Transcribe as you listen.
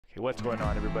Okay, what's going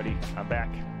on, everybody? I'm back.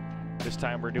 This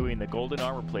time we're doing the golden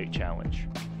armor plate challenge.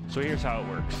 So here's how it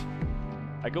works.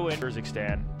 I go in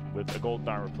Urzikstan with a golden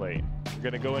armor plate. We're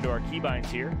gonna go into our keybinds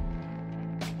here,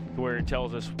 where it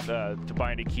tells us to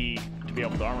bind a key to be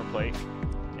able to armor plate,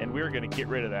 and we're gonna get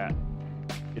rid of that.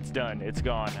 It's done, it's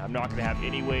gone. I'm not gonna have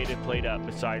any way to plate up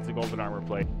besides the golden armor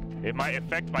plate. It might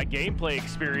affect my gameplay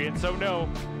experience, so no,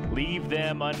 leave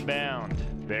them unbound.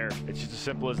 There, it's just as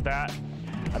simple as that.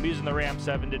 I'm using the Ram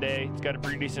 7 today. It's got a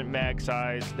pretty decent mag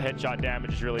size. The headshot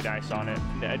damage is really nice on it.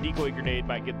 A decoy grenade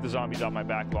might get the zombies on my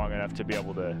back long enough to be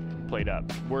able to plate up.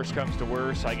 Worst comes to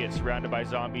worst, I get surrounded by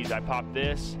zombies. I pop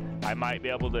this. I might be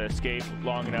able to escape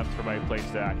long enough for my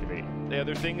plates to activate. The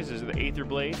other thing is the Aether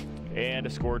Blade and a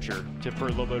Scorcher for a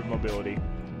little bit of mobility.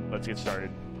 Let's get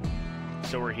started.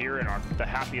 So we're here in the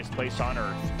happiest place on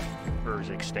Earth,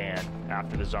 Urzikstan,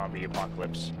 after the zombie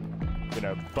apocalypse.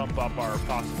 Gonna bump up our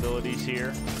possibilities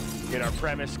here. Get our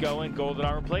premise going. Golden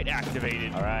armor plate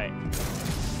activated. All right.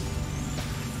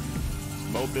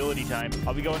 Mobility time.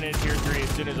 I'll be going into tier 3 as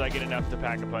soon as I get enough to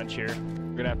pack a punch here.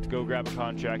 We're gonna have to go grab a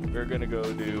contract. We're gonna go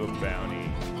do a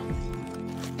bounty.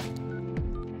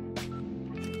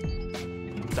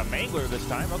 It's a mangler this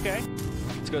time. Okay.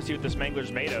 Let's go see what this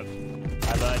mangler's made of.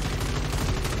 Hi, bud.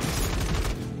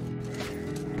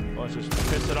 Well, let's just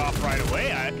piss it off right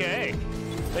away. Okay.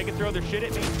 They can throw their shit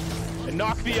at me and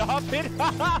knock me off it.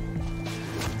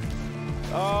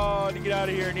 Oh, I need to get out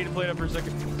of here. I need to play it up for a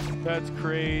second. That's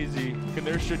crazy. And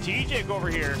they're strategic over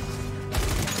here.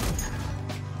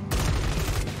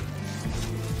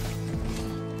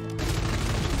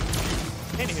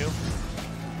 Anywho,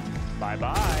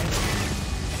 bye-bye.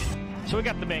 So we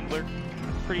got the mangler.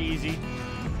 Pretty easy.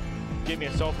 Give me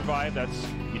a self-revive. That's,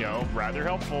 you know, rather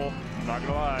helpful. I'm not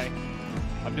gonna lie.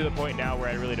 I'm to the point now where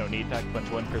I really don't need Pack a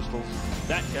Punch 1 crystals.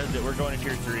 That does it. We're going to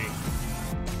tier 3.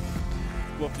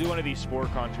 We'll do one of these spore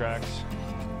contracts.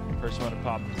 First one to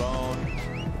pop the bone.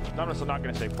 I'm not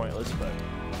going to say pointless, but...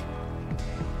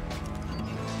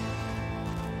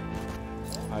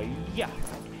 Hiya!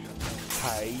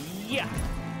 Hiya!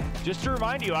 Just to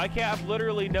remind you, I have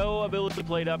literally no ability to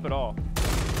plate up at all.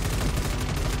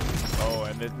 Oh,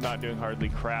 and it's not doing hardly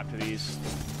crap to these.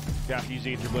 You have to use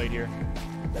the Aether Blade here.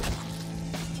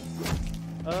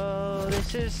 Oh,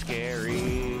 this is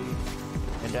scary,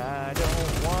 and I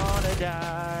don't want to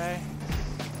die.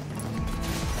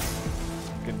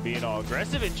 Can being all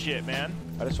aggressive and shit, man.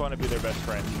 I just want to be their best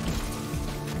friend.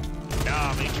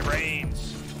 Nah, eat your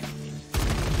brains.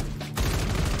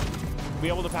 Be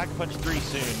able to pack a punch 3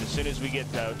 soon, as soon as we get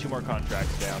 2 more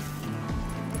contracts down.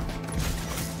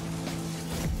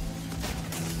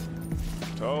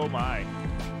 Oh my.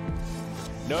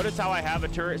 Notice how I have a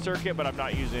turret circuit, but I'm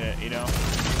not using it, you know?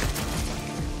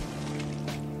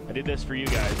 I did this for you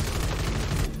guys.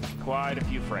 Quite a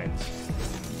few friends.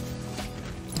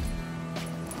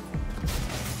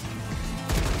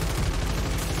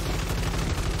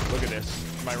 Look at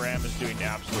this. My Ram is doing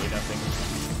absolutely nothing.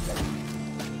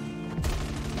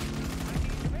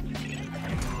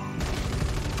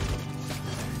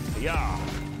 Yeah.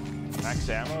 Max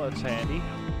ammo, that's handy.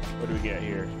 What do we get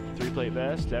here? 3-plate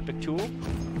vest, epic tool.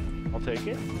 I'll take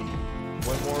it.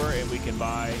 One more and we can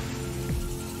buy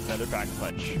another pack a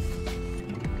punch.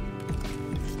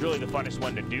 It's really the funnest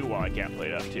one to do while I can't play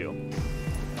it up too.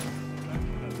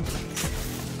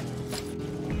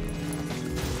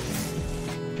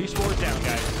 Two spores down,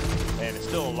 guys. And it's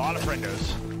still a lot of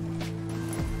friendos.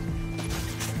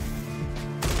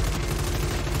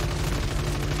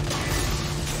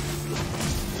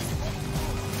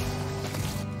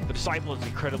 The Disciple is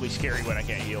incredibly scary when I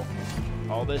can't heal.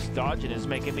 All this dodging is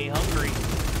making me hungry.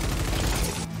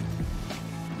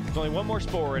 There's only one more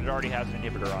spore and it already has an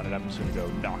inhibitor on it. I'm just gonna go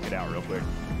knock it out real quick.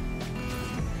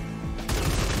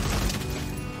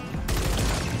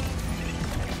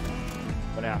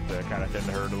 I'm gonna have to kind of thin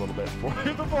the herd a little bit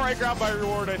before I grab my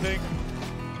reward, I think.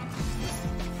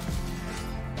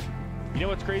 You know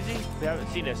what's crazy? We haven't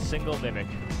seen a single mimic.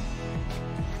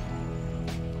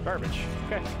 Garbage.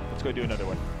 Okay, let's go do another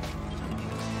one.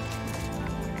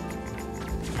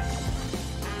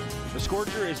 The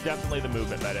Scorcher is definitely the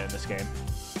movement meta in this game.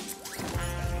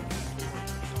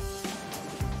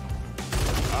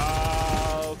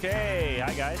 Okay,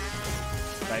 hi guys.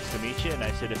 Nice to meet you,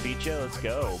 nice to defeat you. Let's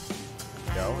go.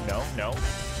 No, no, no.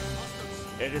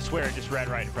 I just swear it just ran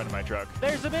right in front of my truck.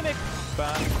 There's the mimic.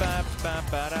 Bum, bum, bum,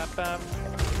 ba, bum.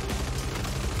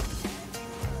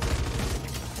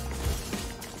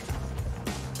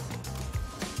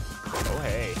 Oh,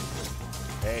 hey.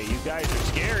 Hey, you guys are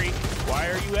scary. Why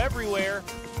are you everywhere?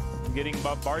 I'm getting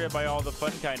bombarded by all the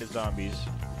fun kind of zombies.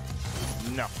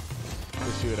 No.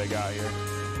 Let's see what I got here.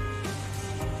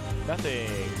 Nothing.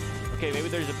 Okay, maybe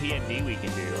there's a P&D we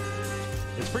can do.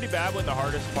 It's pretty bad when the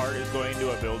hardest part is going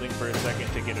to a building for a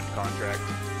second to get a contract.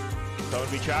 So I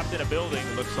would be trapped in a building,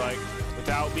 it looks like,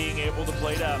 without being able to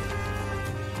plate up.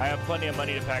 I have plenty of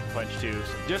money to pack punch too.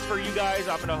 So just for you guys,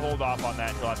 I'm gonna hold off on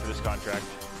that until after this contract.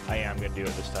 I am gonna do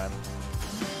it this time.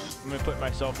 I'm gonna put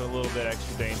myself in a little bit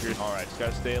extra danger. All right, just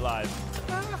gotta stay alive.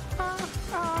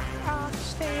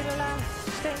 Stay alive,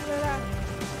 stay alive.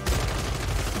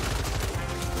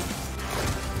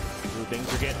 Ooh,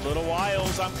 things are getting a little wild.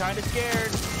 I'm kind of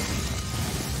scared.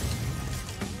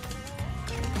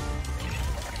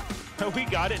 We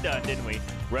got it done, didn't we?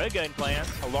 Red gun plans,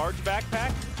 a large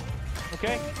backpack.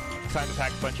 Okay, it's time to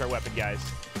pack punch our weapon, guys.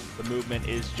 The movement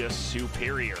is just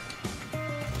superior.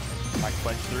 Pack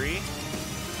punch 3.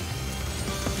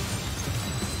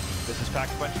 This is pack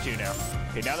punch 2 now.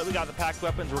 Okay, now that we got the packed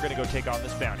weapons, we're gonna go take on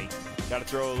this bounty. Gotta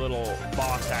throw a little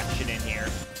boss action in here.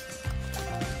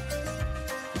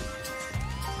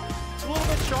 It's a little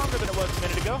bit stronger than it was a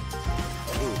minute ago.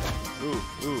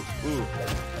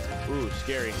 Ooh,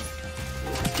 scary.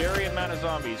 Scary amount of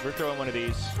zombies. We're throwing one of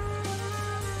these.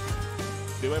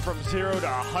 They went from 0 to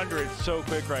 100 so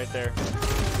quick right there.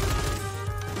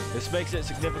 This makes it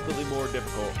significantly more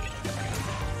difficult.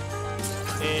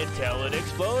 Until it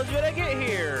explodes when I get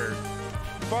here.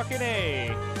 Fucking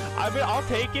A. I'll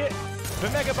take it. If a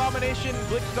Mega Abomination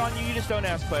glitches on you, you just don't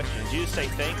ask questions. You just say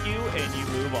thank you and you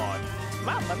move on.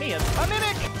 Mamma mia, a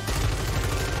mimic!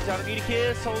 Time for me to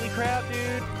kiss. Holy crap,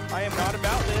 dude. I am not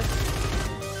about this.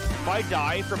 If I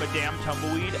die from a damn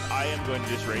tumbleweed, I am going to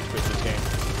just rage quit this game.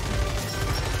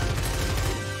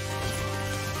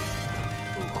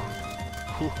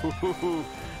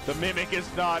 The mimic is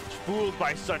not fooled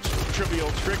by such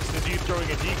trivial tricks as you throwing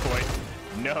a decoy.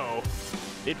 No,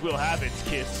 it will have its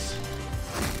kiss.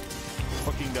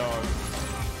 Fucking dog.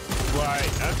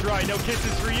 Right, that's right. No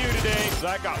kisses for you today.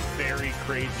 That got very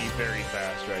crazy very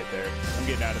fast right there. I'm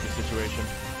getting out of this situation.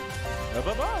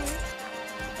 Bye-bye.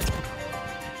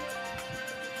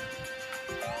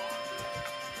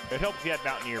 It'd help if you had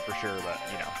Mountaineer for sure, but,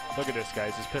 you know. Look at this,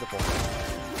 guys. It's pitiful.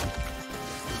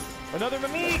 Another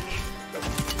Mimic!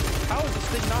 How is this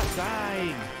thing not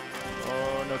dying?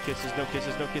 Oh, no kisses, no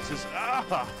kisses, no kisses.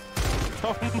 Ah!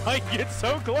 Oh my, it's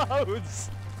so close!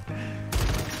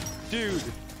 Dude.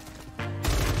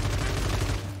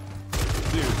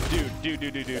 Dude.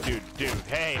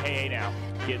 Hey now.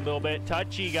 Getting a little bit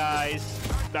touchy, guys.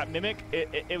 That Mimic,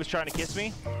 it was trying to kiss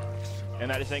me.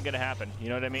 And that just ain't gonna happen. You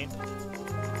know what I mean?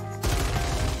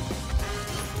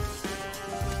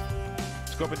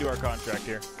 Let's go up and do our contract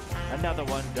here. Another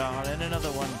one gone, and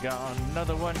another one gone.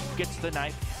 Another one gets the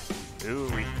knife. Ooh,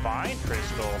 refined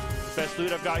crystal. Best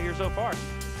loot I've got here so far.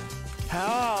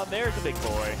 Ah, there's a big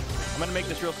boy. I'm gonna make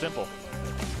this real simple.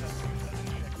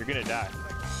 You're gonna die.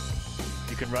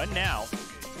 You can run now.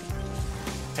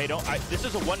 Hey, this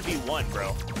is a 1v1,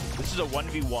 bro. This is a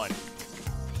 1v1.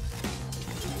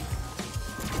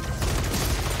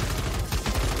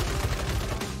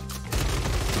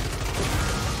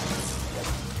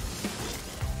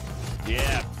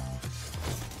 Yeah.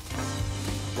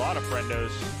 A lot of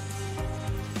friendos.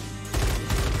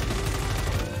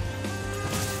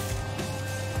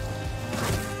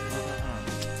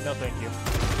 No, thank you.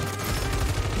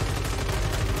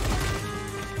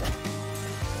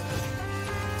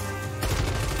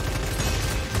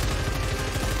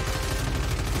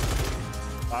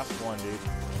 Last one, dude.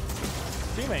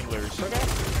 Team anglers, okay.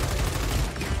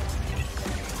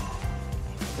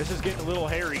 This is getting a little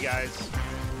hairy, guys.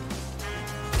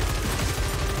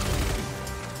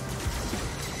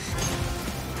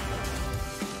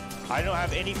 I don't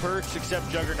have any perks except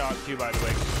Juggernaut too, by the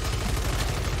way.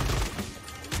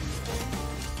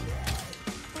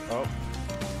 Oh.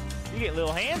 You get a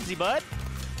little handsy, bud.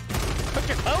 Put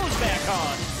your clothes back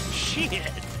on. Shit.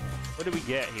 What do we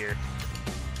get here?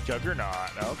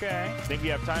 Juggernaut. Okay. Think we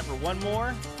have time for one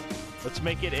more? Let's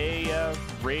make it a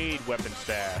raid weapon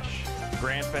stash.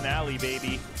 Grand finale,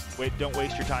 baby. Wait, don't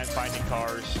waste your time finding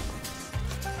cars.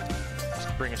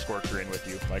 Just bring a Scorcher in with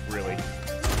you. Like, really.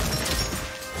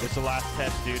 It's the last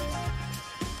test, dude.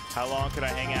 How long can I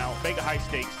hang out? Make it high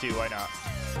stakes, too. Why not?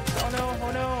 Oh, no.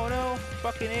 Oh, no. Oh, no.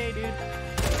 Fucking A, dude.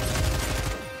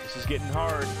 This is getting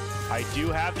hard. I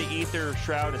do have the Ether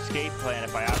Shroud escape plan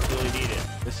if I absolutely need it.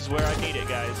 This is where I need it,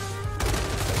 guys.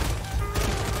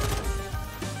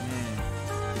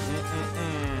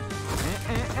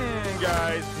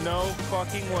 Guys, no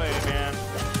fucking way, man.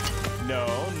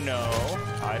 No.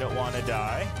 I don't want to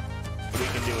die. We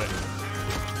can do it.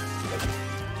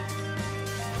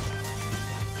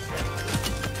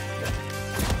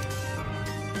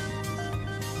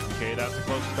 Okay, that's the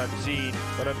closest I've seen.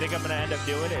 What I think I'm gonna end up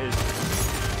doing is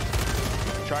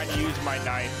trying to use my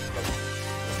knife,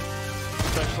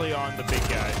 especially on the big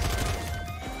guys.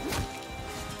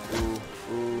 Ooh,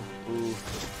 ooh, ooh.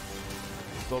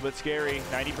 It's a little bit scary,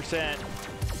 90%.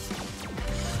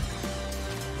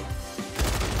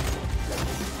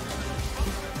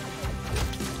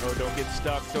 Oh, don't get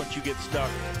stuck, don't you get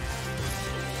stuck.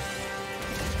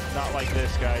 Not like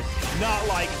this, guys. Not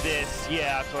like this.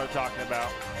 Yeah, that's what I'm talking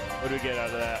about. What do we get out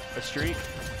of that? A streak?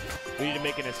 We need to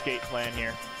make an escape plan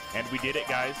here. And we did it,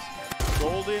 guys.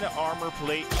 Golden Armor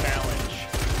Plate Challenge.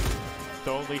 It's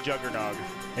only Juggernog.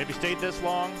 And if you stayed this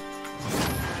long,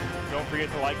 don't forget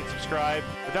to like and subscribe.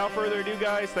 Without further ado,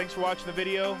 guys, thanks for watching the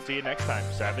video. See you next time.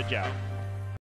 Savage out.